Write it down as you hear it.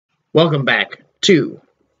Welcome back to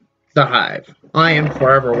the Hive. I am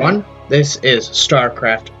Forever One. This is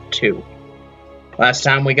StarCraft2. Last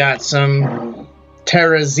time we got some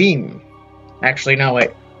Terrazine. Actually, no,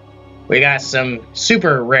 wait. We got some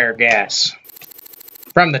super rare gas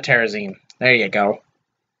from the Terrazine. There you go.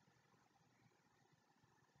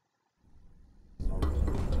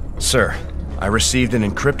 Sir, I received an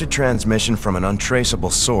encrypted transmission from an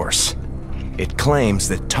untraceable source. It claims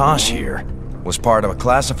that Tosh here was part of a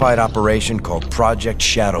classified operation called Project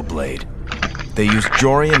Shadowblade. They used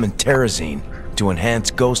Jorium and Terrazine to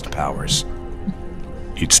enhance ghost powers.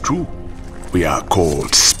 It's true. We are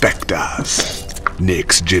called Spectres.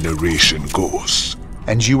 Next generation ghosts.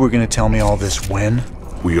 And you were gonna tell me all this when?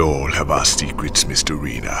 We all have our secrets, Mr.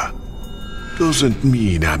 Rena. Doesn't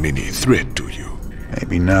mean I'm any threat to you.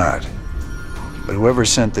 Maybe not. But whoever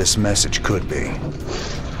sent this message could be.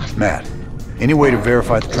 Matt, any way to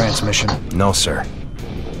verify the transmission? No, sir.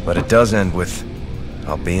 But it does end with,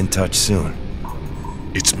 "I'll be in touch soon."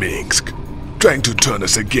 It's Minsk, trying to turn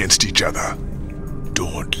us against each other.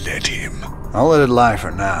 Don't let him. I'll let it lie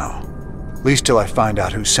for now. At least till I find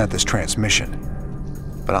out who sent this transmission.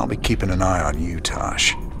 But I'll be keeping an eye on you,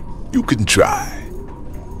 Tosh. You can try.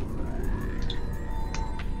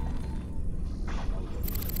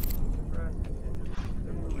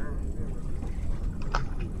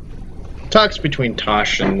 Talks between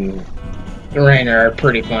Tosh and Rainer are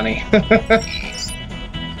pretty funny.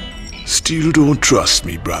 Still don't trust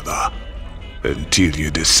me, brother. Until you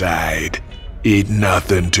decide, ain't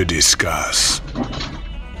nothing to discuss.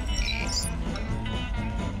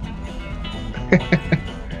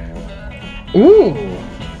 Ooh.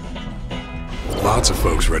 Lots of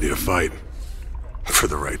folks ready to fight. For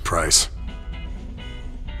the right price.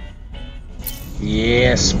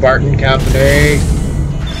 Yeah, Spartan Company.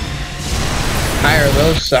 Hire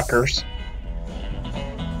those suckers.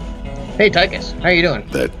 Hey, Tychus, how you doing?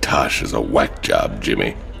 That Tosh is a whack job,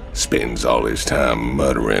 Jimmy. Spends all his time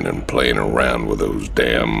muttering and playing around with those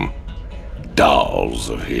damn dolls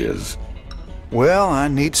of his. Well, I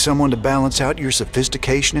need someone to balance out your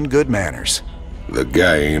sophistication and good manners. The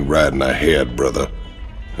guy ain't riding ahead, brother.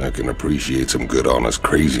 I can appreciate some good honest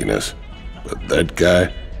craziness. But that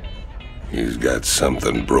guy, he's got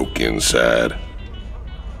something broke inside.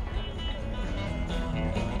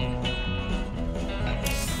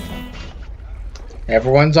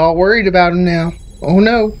 Everyone's all worried about him now. Oh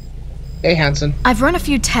no. Hey, Hansen. I've run a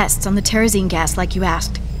few tests on the Terrazine gas like you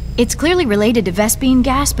asked. It's clearly related to Vespene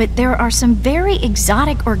gas, but there are some very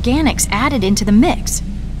exotic organics added into the mix.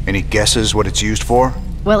 Any guesses what it's used for?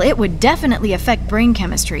 Well, it would definitely affect brain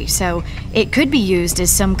chemistry, so it could be used as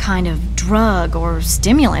some kind of drug or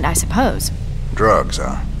stimulant, I suppose. Drugs,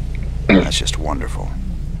 huh? That's just wonderful.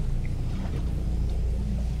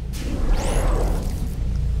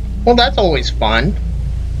 Well, that's always fun.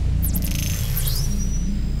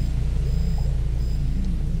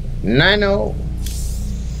 Nano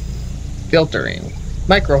filtering,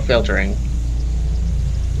 microfiltering.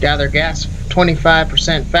 Gather gas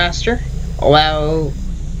 25% faster.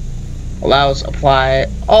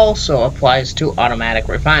 Also applies to automatic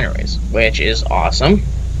refineries, which is awesome.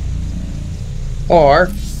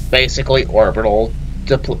 Or basically orbital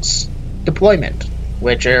deployment,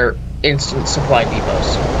 which are instant supply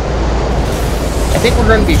depots. I think we're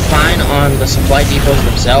going to be fine on the supply depots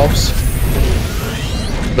themselves,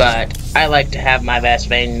 but I like to have my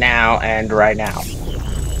Vespene now and right now.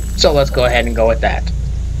 So let's go ahead and go with that.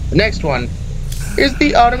 The next one is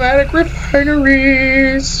the automatic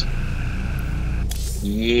refineries.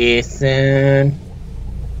 Yes, then.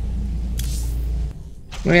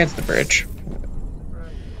 That's the bridge.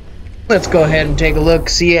 Let's go ahead and take a look,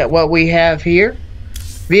 see at what we have here.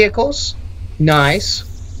 Vehicles, nice.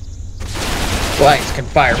 Lights can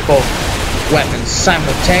fire both weapons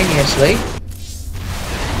simultaneously.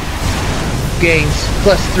 Gains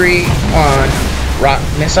 +3 on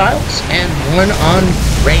rocket missiles and 1 on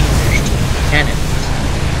ranged cannon.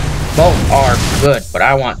 Both are good, but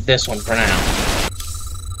I want this one for now.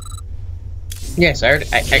 Yes, I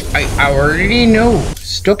already know.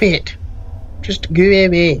 Stop it. Just give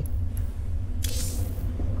me.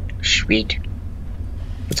 Sweet.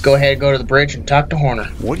 Let's go ahead and go to the bridge and talk to Horner.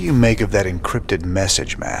 What do you make of that encrypted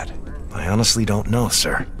message, Matt? I honestly don't know,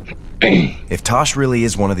 sir. If Tosh really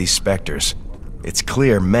is one of these specters, it's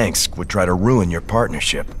clear Minsk would try to ruin your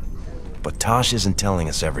partnership. But Tosh isn't telling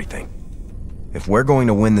us everything. If we're going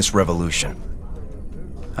to win this revolution...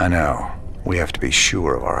 I know. We have to be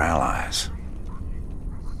sure of our allies.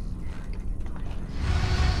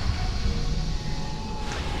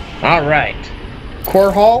 Alright.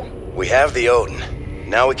 Core Hall? We have the Odin.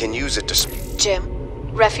 Now we can use it to... Jim,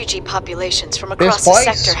 Refugee populations from across the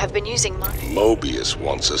sector have been using Mobius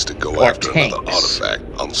wants us to go after another artifact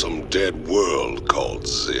on some dead world called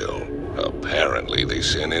Zill. Apparently they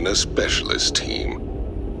sent in a specialist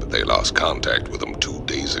team, but they lost contact with them 2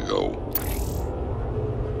 days ago.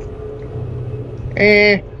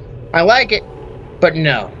 I like it, but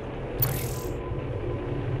no.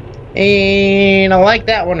 And I like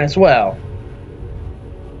that one as well.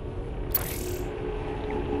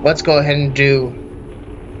 Let's go ahead and do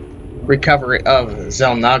recovery of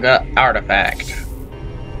Xel'Naga artifact.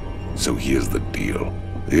 So here's the deal.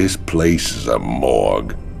 This place is a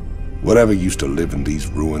morgue. Whatever used to live in these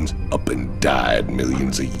ruins up and died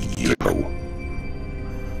millions of years ago.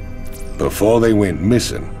 Before they went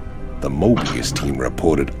missing, the Mobius team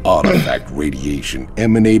reported artifact radiation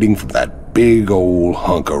emanating from that big old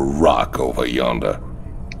hunk of rock over yonder.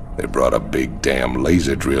 They brought a big damn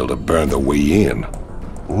laser drill to burn the way in.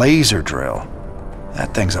 Laser drill?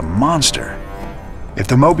 That thing's a monster. If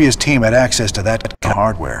the Mobius team had access to that kind of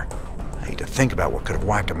hardware, I hate to think about what could have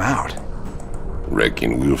wiped them out.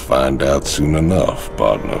 Reckon we'll find out soon enough,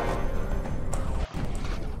 partner.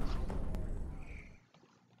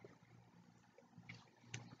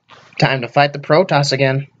 Time to fight the Protoss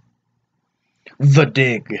again. The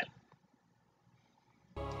dig.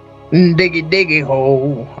 Diggy diggy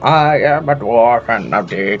hole. I am a dwarf and I'm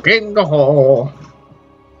digging a hole.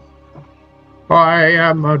 I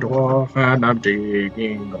am a dwarf and I'm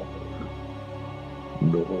digging a hole.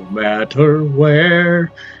 No matter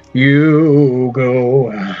where you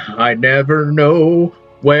go, I never know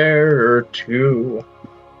where to.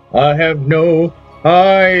 I have no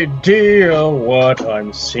idea what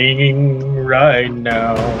I'm singing right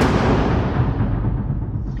now.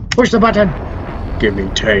 Push the button. Give me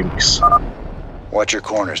tanks. Watch your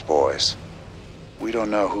corners, boys. We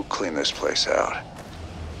don't know who cleaned this place out.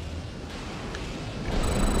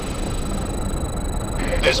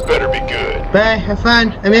 This better be good. Bye, have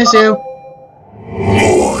fun. I miss you.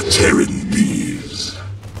 More Terran thieves.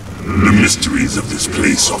 The mysteries of this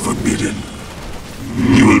place are forbidden.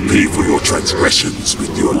 You will pay for your transgressions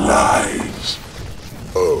with your lives.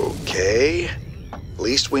 Okay. At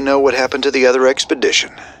least we know what happened to the other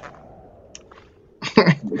expedition.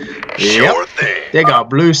 Sure thing. They got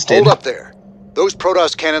bluested. Hold up there. Those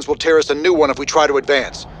Protoss cannons will tear us a new one if we try to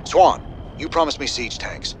advance. Swan, you promised me siege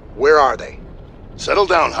tanks. Where are they? Settle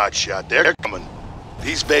down, hotshot. They're coming.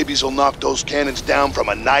 These babies will knock those cannons down from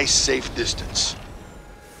a nice, safe distance.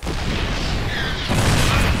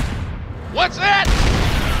 What's that?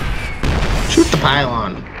 Shoot the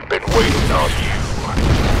pylon. Been waiting on you.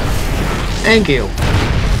 Thank you.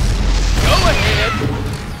 Go ahead.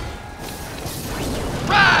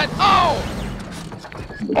 Ride on!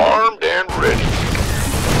 Armed and ready.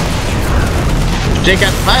 Take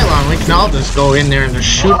out the pylon, we can all just go in there and just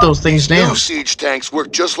shoot those things down. New siege tanks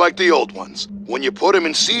work just like the old ones. When you put them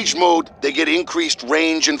in siege mode, they get increased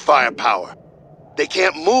range and firepower. They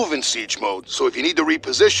can't move in siege mode, so if you need to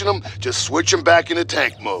reposition them, just switch them back into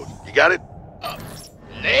tank mode. You got it?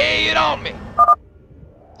 Lay it on me.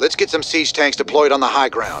 Let's get some siege tanks deployed on the high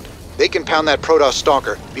ground. They can pound that Protoss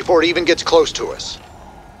stalker before it even gets close to us.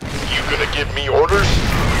 You gonna give me orders?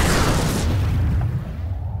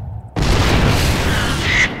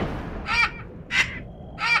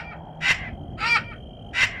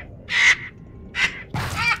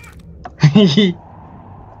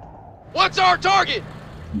 What's our target?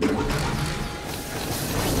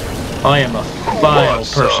 I am a vile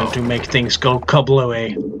person to make things go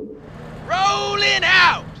kablooey. Rolling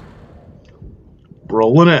out.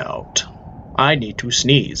 Rolling out. I need to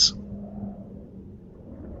sneeze.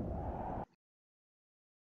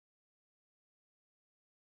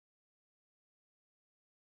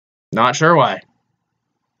 Not sure why.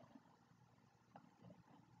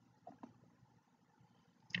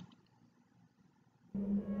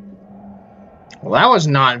 Well, that was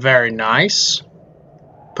not very nice.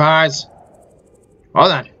 Pause.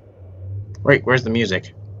 Hold on. Wait, where's the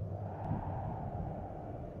music?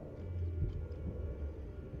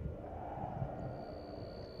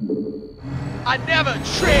 I never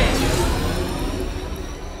tread.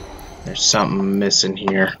 There's something missing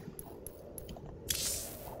here.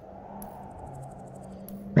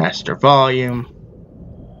 Master volume.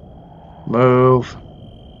 Move.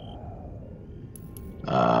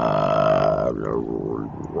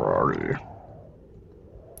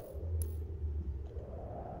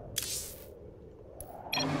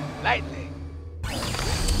 Lightning.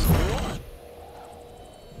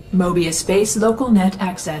 Mobius base local net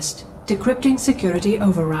accessed. Decrypting security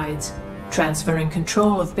overrides. Transferring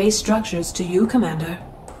control of base structures to you, Commander.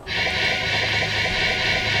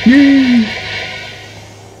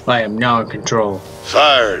 I am now in control.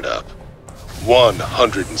 Fire it up.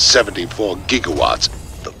 174 gigawatts.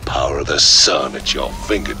 The power of the sun at your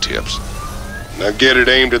fingertips. Now get it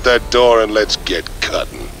aimed at that door and let's get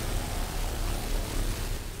cutting.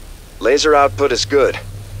 Laser output is good.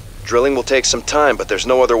 Drilling will take some time, but there's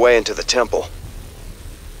no other way into the temple.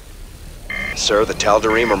 Sir, the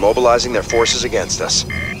Tal'Darim are mobilizing their forces against us.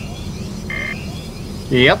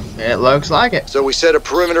 Yep, it looks like it. So we set a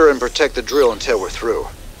perimeter and protect the drill until we're through.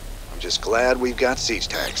 I'm just glad we've got siege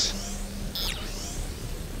tanks.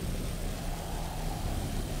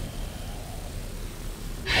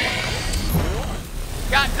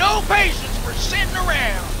 Got no patience for sitting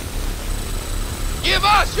around. Give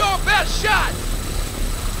us your best shot.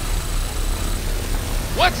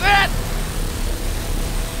 What's that?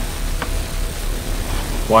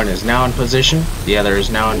 One is now in position. The other is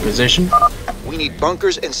now in position. We need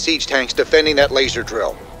bunkers and siege tanks defending that laser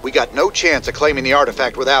drill. We got no chance of claiming the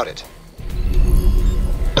artifact without it.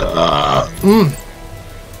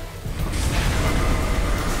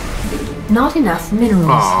 Not enough minerals.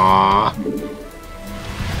 Aww.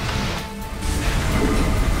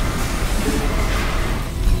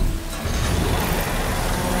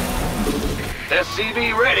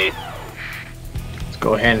 SCV ready. Let's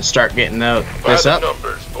go ahead and start getting this up.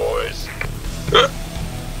 Numbers, boys.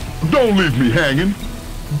 Don't leave me hanging.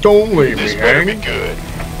 Don't leave me This better be hanging. good.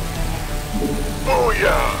 Oh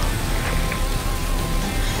yeah.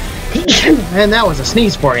 And that was a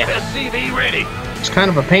sneeze for you. SCV ready. It's kind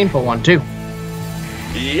of a painful one too.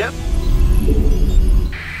 Yep.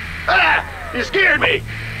 Ah! You scared me.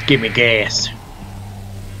 Give me gas.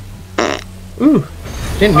 Ooh,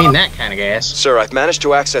 didn't mean that kind of gas. Sir, I've managed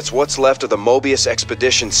to access what's left of the Mobius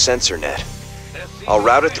Expedition sensor net. I'll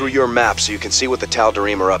route it through your map so you can see what the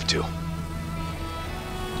Tal'Darim are up to.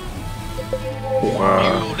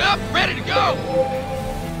 Wow. Fueled up, ready to go.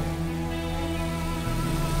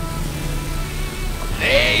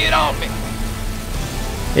 Lay it on me.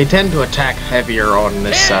 They tend to attack heavier on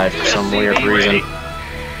this side for some weird reason.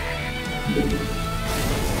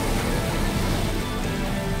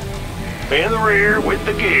 In the rear with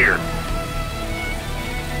the gear.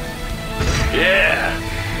 Yeah.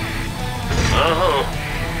 Uh-huh.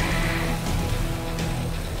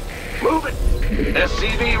 Move it.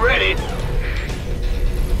 SCV ready.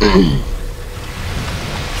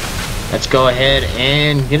 Let's go ahead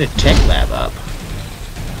and get a tech lab up.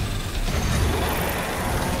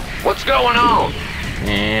 What's going on?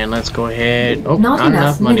 And let's go ahead. Oh, Not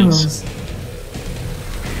enough monies. minerals.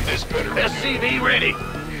 This better be SCV ready.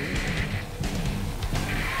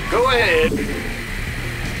 Go ahead.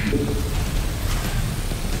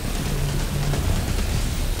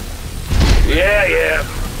 Yeah.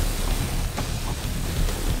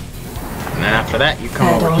 And then after that, you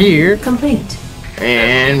come over Add-on here complete.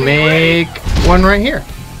 and make one right here.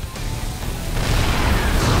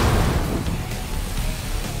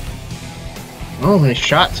 Oh, they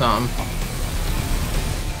shot some.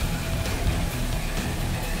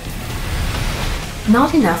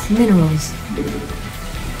 Not enough minerals.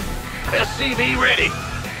 SCV ready.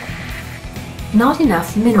 Not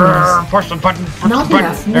enough minerals. Push the button. Push Not the button.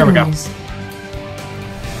 enough There we go. minerals.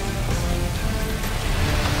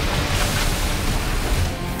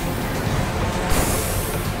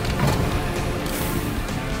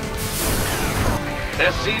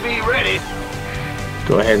 SCV ready.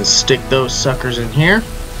 Go ahead and stick those suckers in here.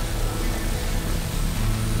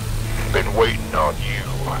 been waiting on you.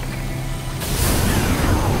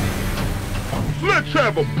 Let's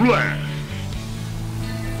have a blast.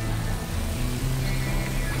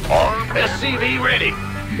 Armed SCV ready.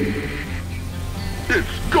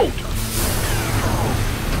 It's go time.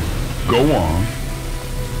 Go on.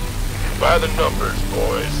 by the numbers,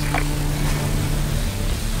 boys.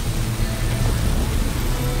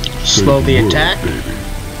 Slow the attack.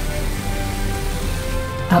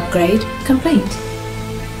 Upgrade complete.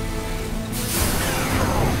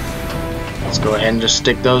 Let's go ahead and just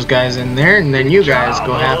stick those guys in there, and then you guys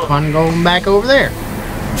go have fun going back over there.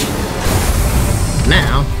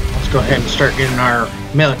 Now, let's go ahead and start getting our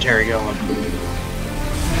military going.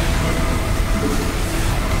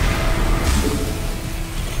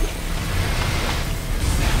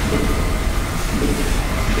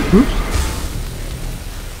 Oops.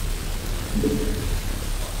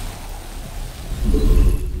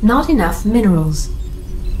 Not enough minerals.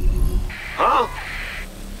 Huh?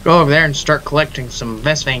 Go over there and start collecting some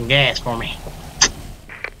Vespane gas for me.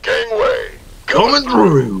 Gangway. Coming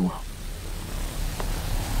through.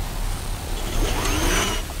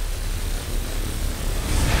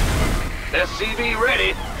 SCV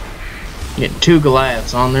ready. Getting 2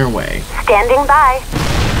 Goliaths on their way. Standing by.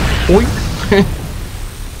 Boink.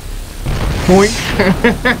 Boink.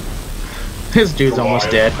 This dude's almost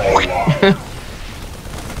dead.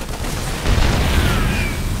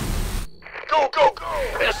 Go, go, go!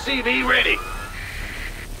 SCV ready!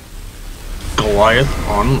 Goliath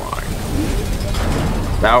online.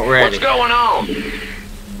 About ready. What's going on?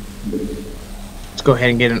 Let's go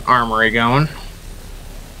ahead and get an armory going.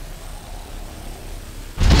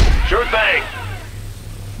 Sure thing.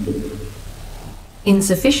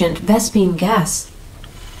 Insufficient Vespine gas.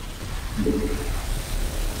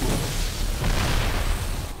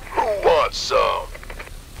 Who wants some?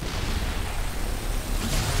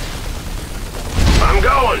 I'm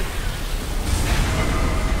going.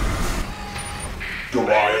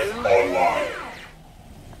 Goliath online.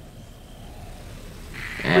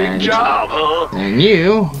 And, Big job, huh? and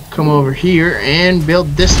you come over here and build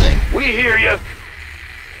this thing. We hear you.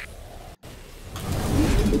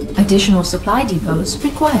 Additional supply depots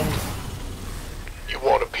required. You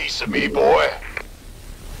want a piece of me, boy?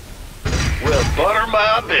 Well, butter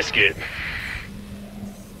my biscuit.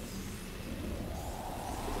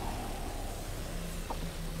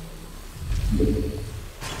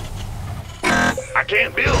 I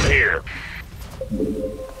can't build here.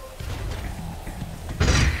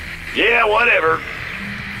 Yeah, whatever.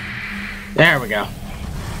 There we go.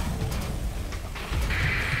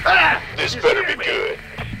 Ah, this better be good.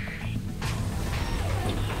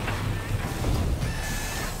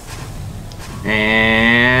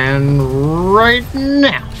 And right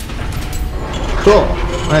now. Cool.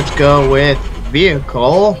 Let's go with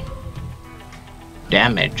vehicle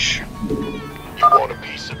damage. You want a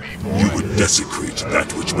piece of me, boy? You would desecrate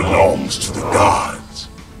that which belongs to the gods.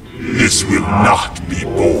 This will not be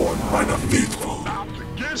borne by the faithful.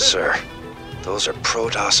 Sir, those are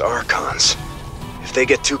Protoss Archons. If they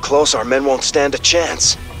get too close, our men won't stand a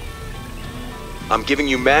chance. I'm giving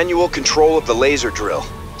you manual control of the laser drill.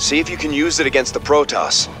 See if you can use it against the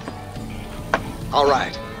Protoss. All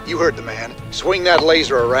right, you heard the man. Swing that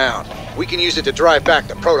laser around. We can use it to drive back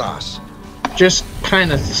the Protoss. Just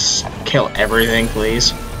kind of kill everything,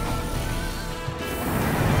 please.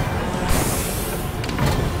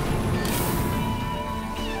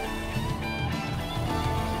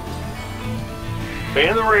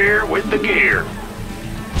 In the rear with the gear.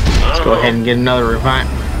 Let's go ahead and get another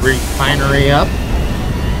refinery up.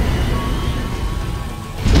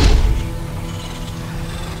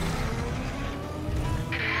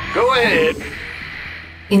 Go ahead.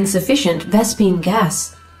 Insufficient Vespine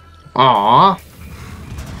gas. Aww.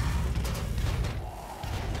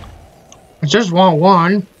 I just want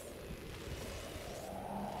one.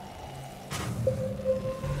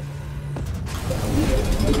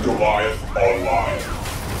 Goliath online.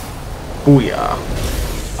 Booyah.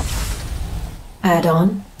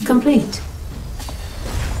 Add-on complete.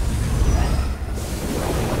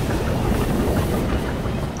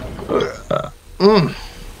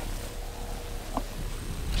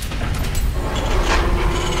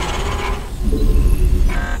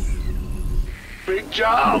 Big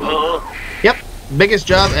job, huh? Yep, biggest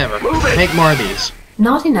job ever. Move it. Make more of these.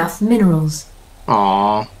 Not enough minerals.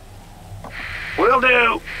 Aww. Will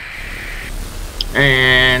do.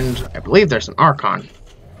 And I believe there's an Archon.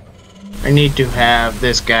 I need to have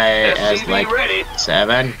this guy as SCV like ready.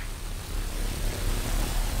 7.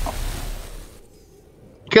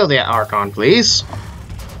 Kill the Archon, please.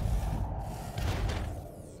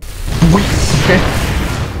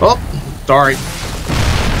 Oh, sorry.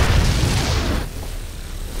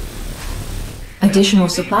 Additional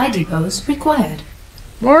supply depots required.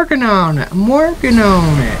 Working on it. I'm working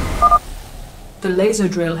on it. The laser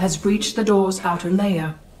drill has breached the door's outer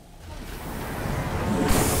layer.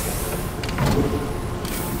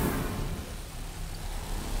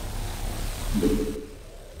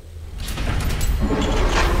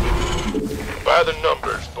 By the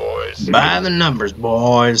numbers, boys. By the numbers,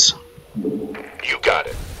 boys. You got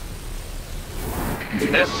it.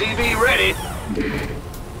 SCV ready.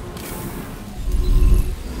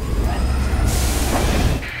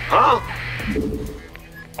 Huh?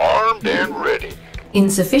 Armed and ready.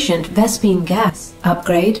 Insufficient Vespine gas.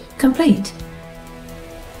 Upgrade complete.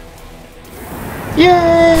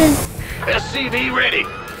 Yay! SCV ready.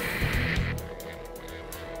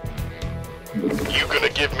 You gonna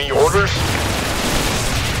give me orders?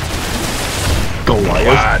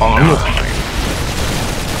 Goliath Why online.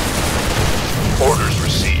 Orders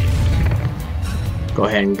received. Go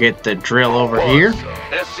ahead and get the drill over here.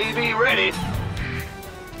 SCV ready.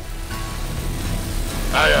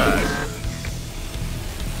 Aye, aye.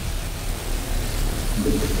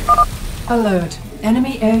 Alert.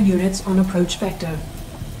 Enemy air units on approach vector.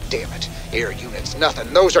 Damn it. Air units,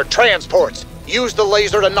 nothing. Those are transports. Use the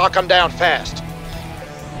laser to knock them down fast.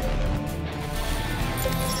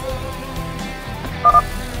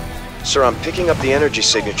 Sir, I'm picking up the energy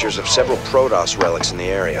signatures of several Protoss relics in the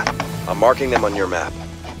area. I'm marking them on your map.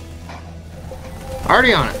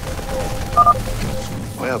 Already on it.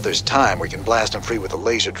 Well, if there's time, we can blast them free with a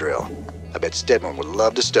laser drill. I bet Stedman would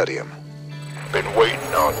love to study them. Been waiting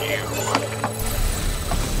on you.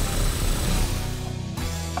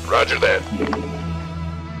 Roger that.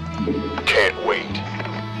 Can't wait.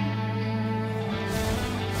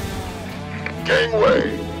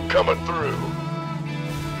 Gangway, coming through.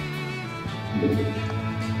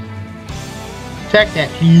 Check that,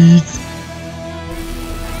 please.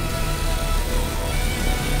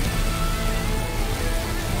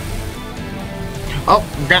 Oh,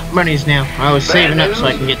 got monies now. I was saving up so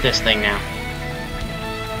I can get this thing now.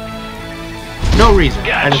 No reason.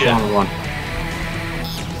 Gotcha. I just wanted one.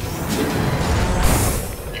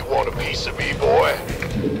 You want a piece of me, boy?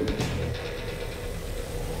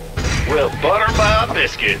 Well, butter my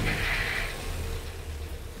biscuit.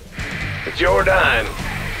 It's your dime.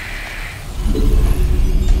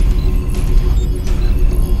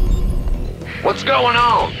 What's going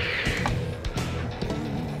on?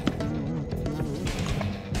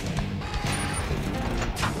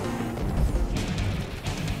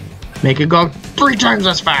 Make it go 3 times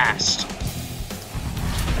as fast.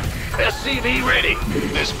 SCV ready.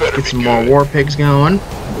 This better Get be some good. more war pigs going.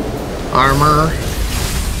 Armor.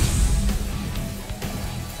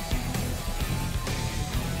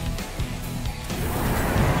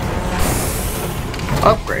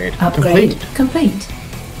 Upgrade. Upgrade complete.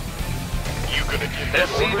 You gonna get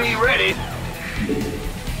SCV ready.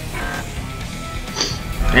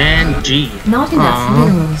 And G. Not enough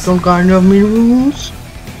minerals. Don't got enough minerals.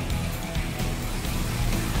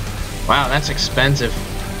 Wow, that's expensive.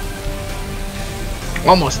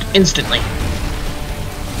 Almost instantly.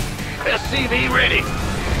 SCV ready.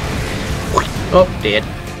 Oh, dead.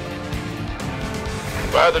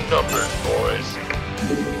 by the numbers, boys.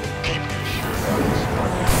 Keep your shirt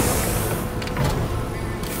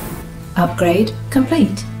on. Upgrade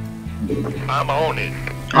complete. I'm on it.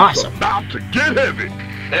 Awesome. It's about to get heavy.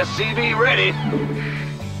 SCV ready.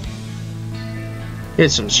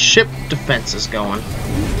 Get some ship defenses going.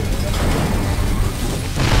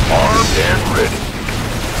 Armed and ready.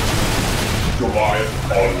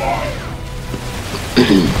 Goliath online.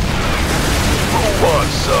 Who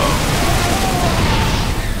wants some?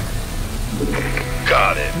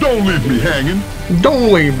 Got it. Don't leave me hanging.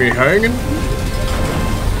 Don't leave me hanging.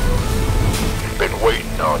 Been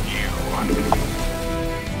waiting on you.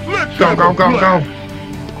 Let's Go, have go, a go, blast. go.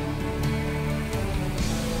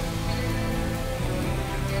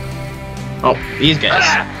 Oh, these guys.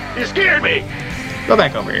 Ah, you scared me. Go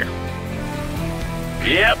back over here.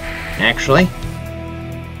 Yep. Actually,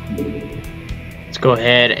 let's go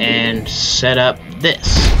ahead and set up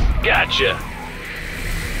this. Gotcha.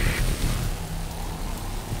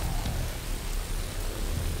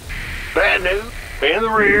 Bad news. In the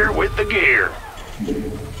rear with the gear.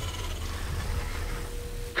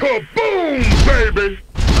 Kaboom, baby!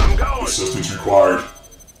 I'm going. Assistance required.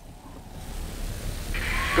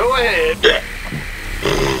 Go ahead.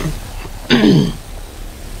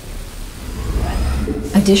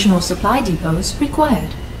 Additional supply depots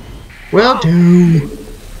required. Will do.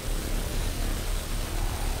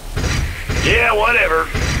 Yeah, whatever.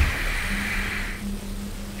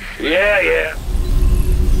 Yeah.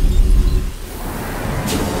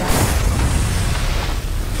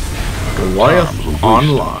 Goliath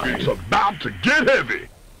online. It's about to get heavy.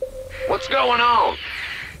 What's going on?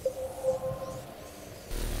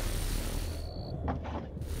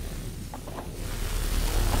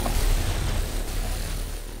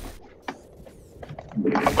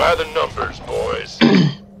 By the numbers, boys.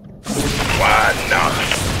 Why not?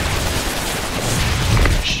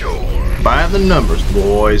 Sure. By the numbers,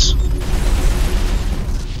 boys.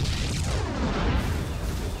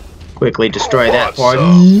 Quickly destroy that What's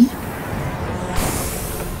party.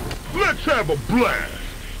 Let's have a blast.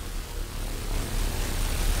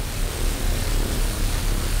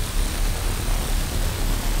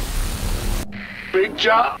 Big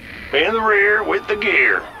job. In the rear with the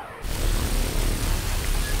gear.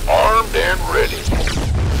 Armed and ready.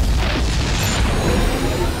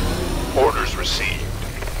 Orders received.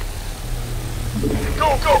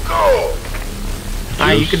 Go, go, go!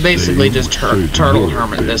 You could basically just turtle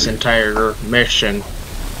hermit this entire mission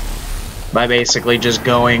by basically just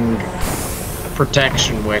going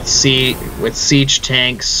protection with siege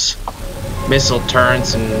tanks, missile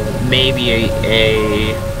turrets, and maybe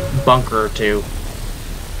a bunker or two.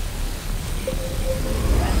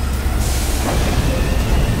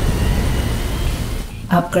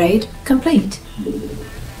 Upgrade complete.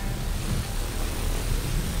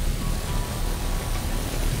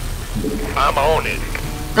 I'm on it.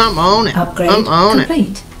 I'm on it. Upgrade I'm on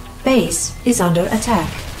complete. Base is under attack.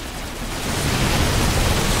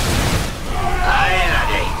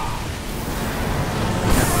 it.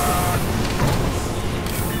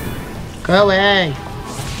 Go away.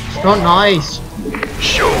 It's not nice.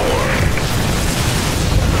 Sure.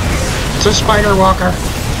 It's a spider walker.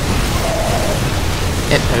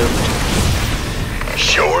 It pooped.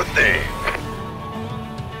 Sure thing.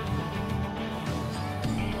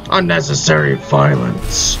 Unnecessary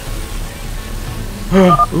violence.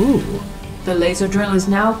 Ooh. The laser drill is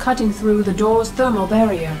now cutting through the door's thermal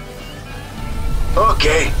barrier.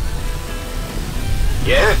 Okay.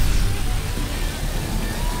 Yeah?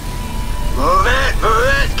 Move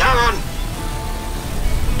it, come on.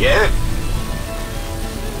 Yeah?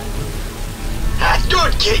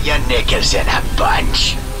 Don't get your knickers in a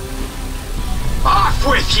bunch. Off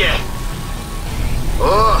with you!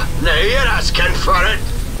 Oh, now you're asking for it.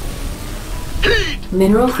 Heat!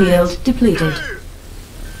 Mineral field depleted.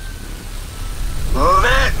 Move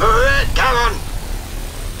it, come on.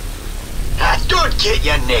 Don't get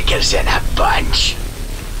your knickers in a bunch.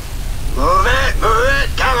 Move it,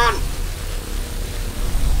 come on.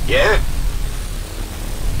 Yeah?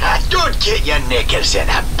 Don't get your knickers in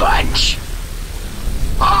a bunch.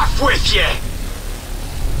 Off with you!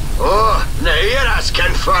 Oh, now you're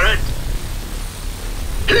asking for it.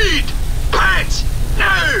 Heat! Pants!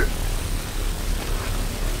 Now!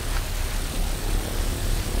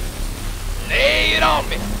 Lay it on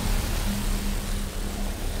me.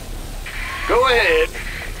 Go ahead.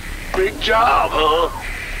 Big job, huh?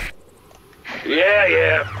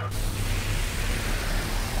 Yeah.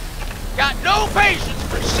 Got no patience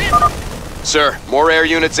for sin. Sir, more air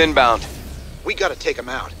units inbound. We gotta take them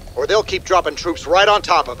out, or they'll keep dropping troops right on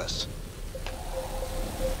top of us.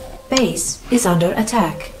 Base is under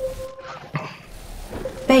attack.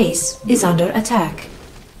 Base is under attack.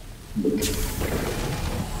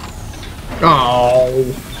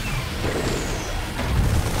 Oh.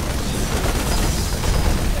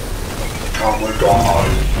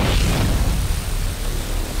 Commandant.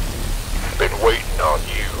 Been waiting on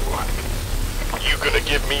you. You gonna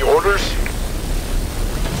give me orders?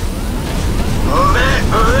 Move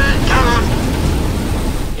it, come on.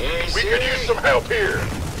 Easy. We could use some help here.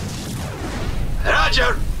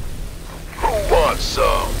 Roger. Who wants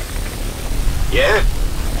some? Yeah?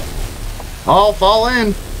 All fall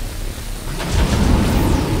in.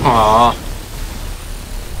 Aw.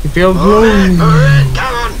 You feel blue.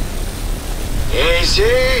 Come on.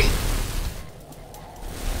 Easy.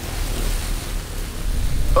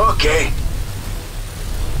 Okay.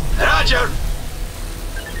 Roger.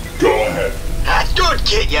 Go ahead. Don't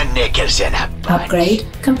get your knickers in a bunch. Upgrade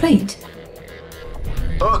complete.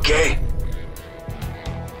 Okay.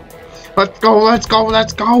 Let's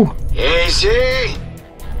go. Easy.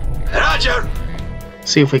 Roger.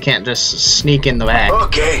 See if we can't just sneak in the back.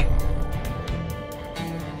 Okay.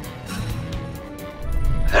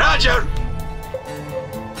 Roger.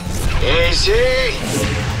 Easy.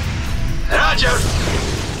 Roger.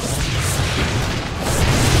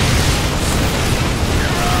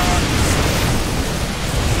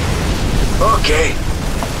 Okay.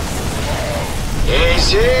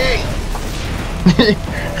 Easy.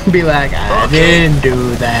 Be like, I didn't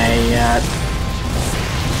do that yet.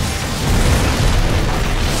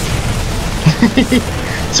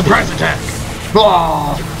 Surprise attack!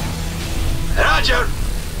 Oh. Roger.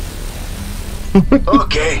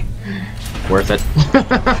 Okay. Worth it.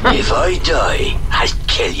 If I die, I'll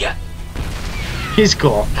kill you. He's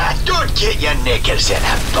cool. Don't get your knickers in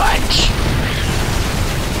a bunch.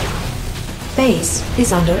 Base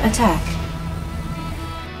is under attack.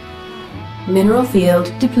 Mineral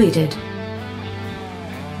field depleted.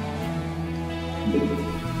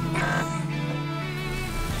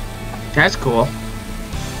 That's cool.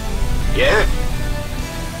 Yeah?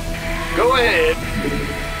 Go ahead.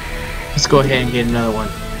 Let's go ahead and get another one.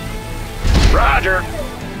 Roger.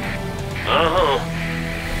 Uh-huh.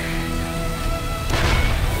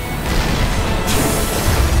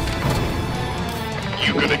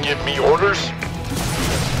 You gonna give me orders?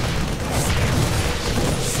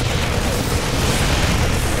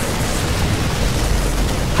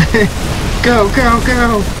 Go!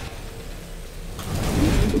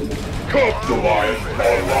 Come to life,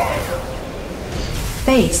 alive.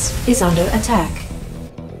 Base is under attack.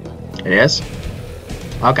 It is?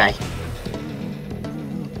 Okay.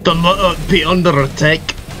 Don't let it be under attack.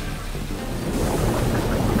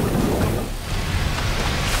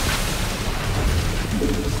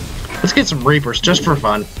 Let's get some Reapers just for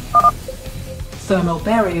fun. Thermal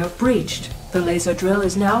barrier breached. The laser drill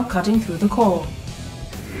is now cutting through the core.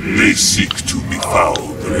 They seek to befoul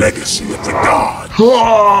the legacy of the gods.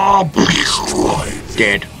 Destroyed.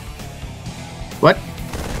 Dead. What?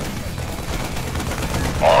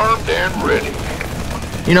 Armed and ready.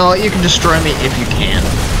 You know, you can destroy me if you can.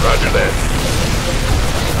 Roger that.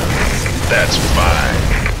 That's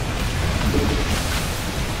fine.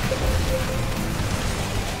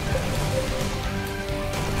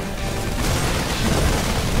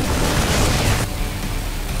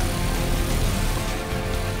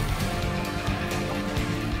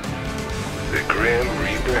 The Grim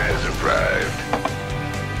Reaper has arrived.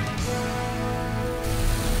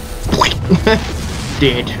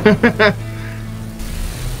 Dead.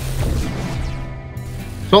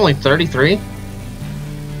 It's only 33?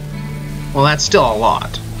 Well, that's still a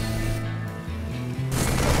lot.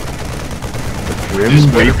 The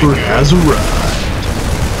Grim Reaper has arrived.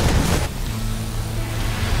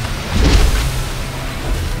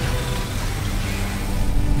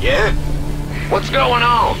 Yeah? What's going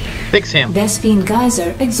on? Fix him. Vespine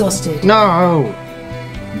geyser exhausted. No!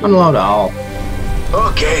 Unload all.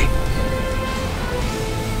 Okay.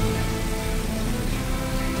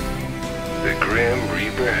 The Grim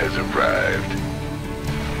Reaper has arrived.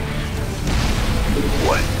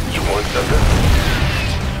 What? You want something?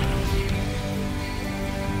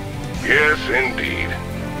 Yes, indeed.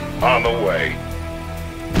 On the way.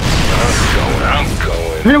 I'm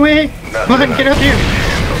going. Run away! Come on, get up here!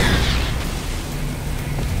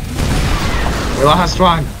 We lost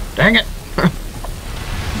one. Dang it!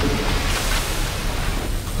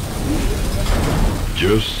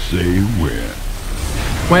 Just say when.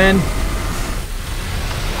 When?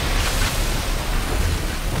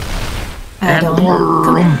 Add-on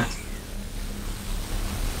complete.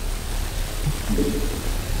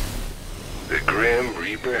 The Grim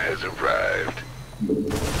Reaper has arrived.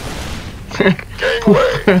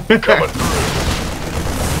 Gangway, coming through.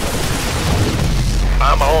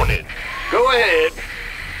 I'm on it. Go ahead.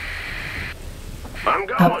 I'm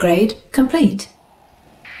going. Upgrade complete.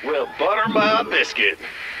 Well, butter my biscuit.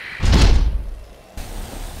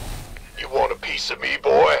 You want a piece of me,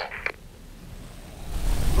 boy?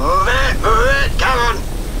 Move it, come on.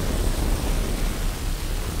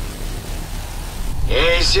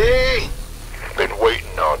 Easy. Been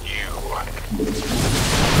waiting on you.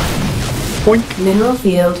 Boink. Mineral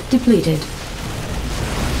field depleted.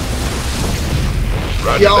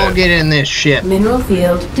 Y'all get in this ship. Mineral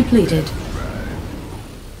field depleted.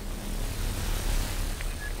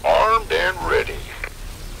 Armed and ready.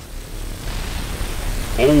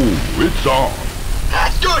 Oh, it's on.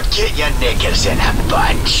 Don't get your knickers in a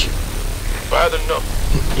bunch. By the number.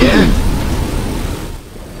 Yeah?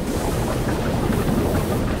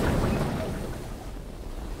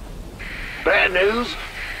 Bad news?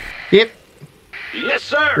 Yep. Yes,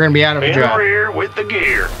 sir. We're gonna be out of a in job. the rear with the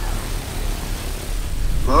gear.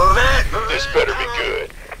 Move it. This better be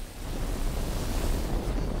good.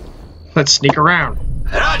 Let's sneak around.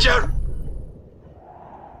 Roger.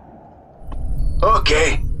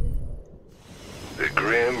 Okay. The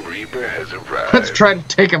Grim Reaper has arrived. Let's try to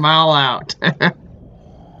take them all out.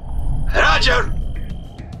 Roger.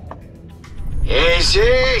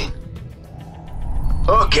 Easy.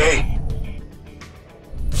 Okay.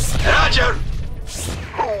 Roger.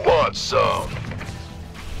 Who wants some?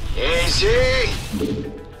 Easy.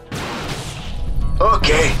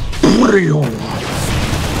 Okay.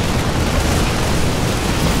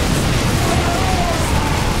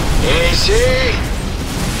 Easy.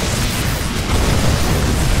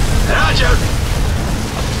 Roger.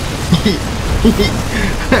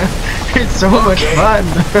 It's so much fun.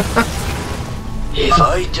 If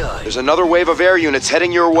I die, There's another wave of air units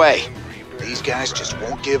heading your way. These guys just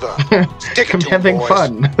won't give up. I'm having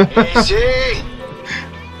fun. easy.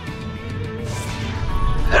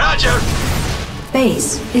 Roger.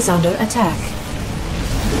 Base is under attack.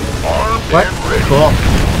 Armed What? and ready. Cool.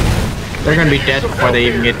 They're gonna be dead before they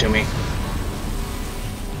even get to me.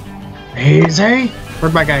 Easy.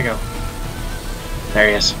 Where'd my guy go? There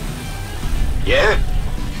he is. Yeah?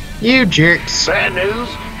 You jerks. Bad news?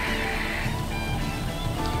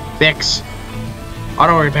 Fix.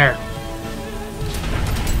 Auto repair.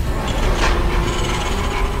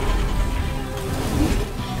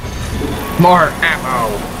 More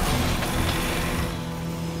ammo.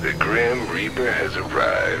 The Grim Reaper has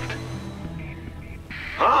arrived.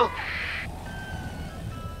 Huh?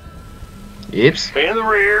 Yips. In the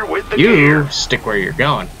rear with the You gear. stick where you're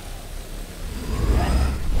going.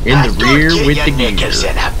 In the rear with the gear.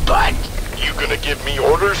 In a bunch. You gonna give me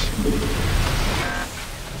orders?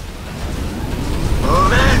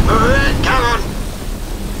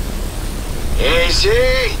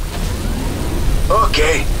 Easy.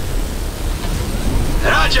 Okay.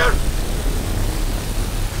 Roger.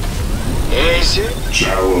 Easy.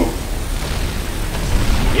 Shallow.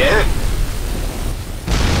 Yeah.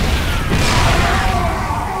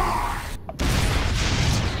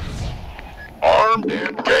 Armed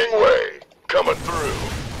and gangway. Coming through.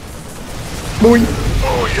 Boing.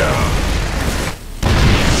 Oh yeah.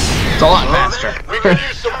 It's a lot faster. We could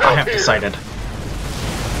use some I help have here. decided.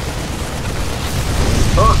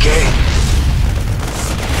 Okay.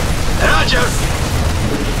 Roger.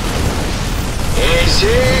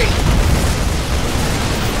 Easy.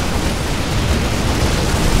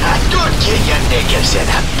 Don't get your niggas in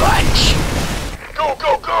a bunch. Go,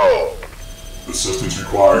 go, go! Assistance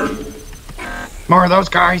required. More of those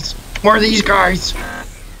guys. More of these guys.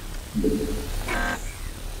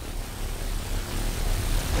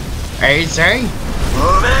 Easy.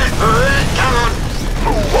 Move it, come on.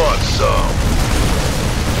 Who wants some?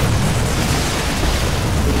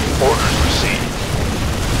 Orders received.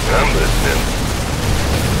 I'm listening.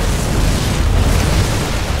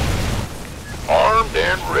 Armed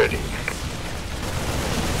and ready.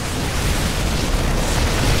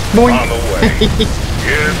 Boing. On the way.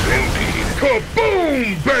 Yes, indeed. Kaboom,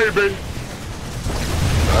 baby!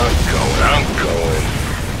 I'm going.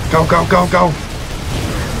 Go, go, go, go.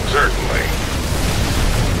 Certainly.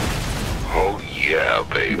 Oh, yeah,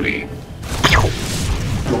 baby.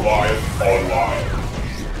 Goliath online.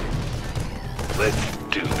 Let's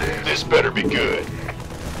do this. This better be good.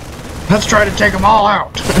 Let's try to take them all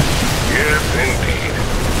out. Yes, indeed.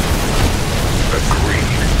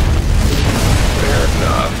 Agreed. Fair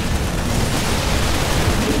enough.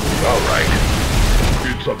 All right.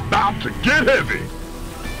 It's about to get heavy.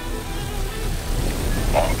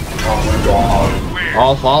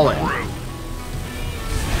 All falling.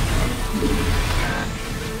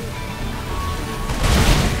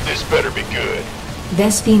 This better be good.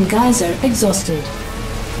 Vespine geyser exhausted.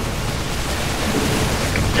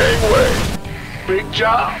 Gangway. Big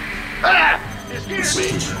job. Ah!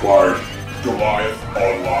 Assistance required. Goliath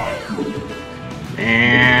online.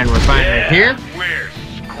 And refinery here. We're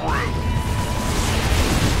screwed.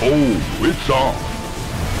 Oh, it's on.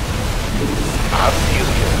 I feel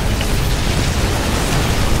you.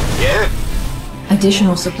 Yeah?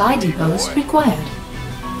 Additional supply depots required.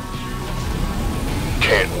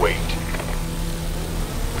 Can't wait.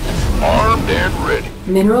 Armed and ready.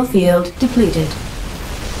 Mineral field depleted.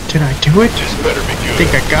 Did I do it? This better be I good.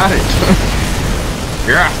 think I got it.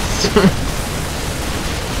 Yes.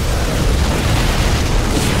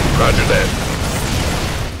 Roger that.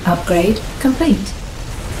 Upgrade complete.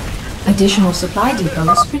 Additional supply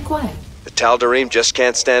depots required. The Tal'Darim just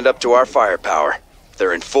can't stand up to our firepower.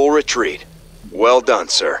 They're in full retreat. Well done,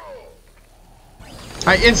 sir.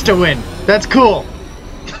 I insta-win. That's cool.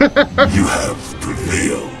 You have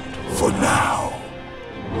prevailed for now.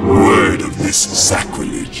 Word of this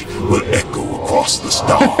sacrilege will echo across the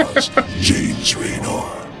stars, James Raynor.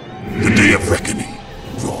 The day of reckoning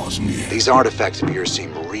draws near. These artifacts of yours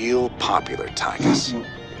seem real popular, Tychus.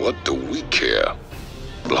 What do we care?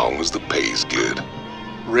 Long as the pay's good.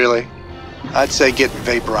 Really? I'd say getting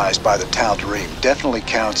vaporized by the Tal'Darim definitely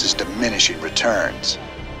counts as diminishing returns.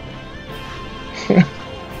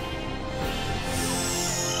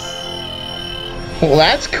 Well,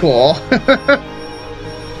 that's cool.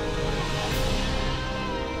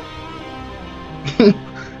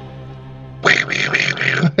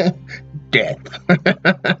 Death.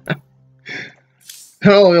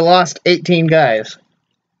 Oh, we lost 18 guys.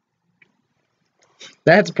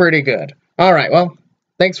 That's pretty good. Alright, well,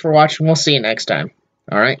 thanks for watching. We'll see you next time.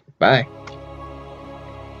 Alright, bye.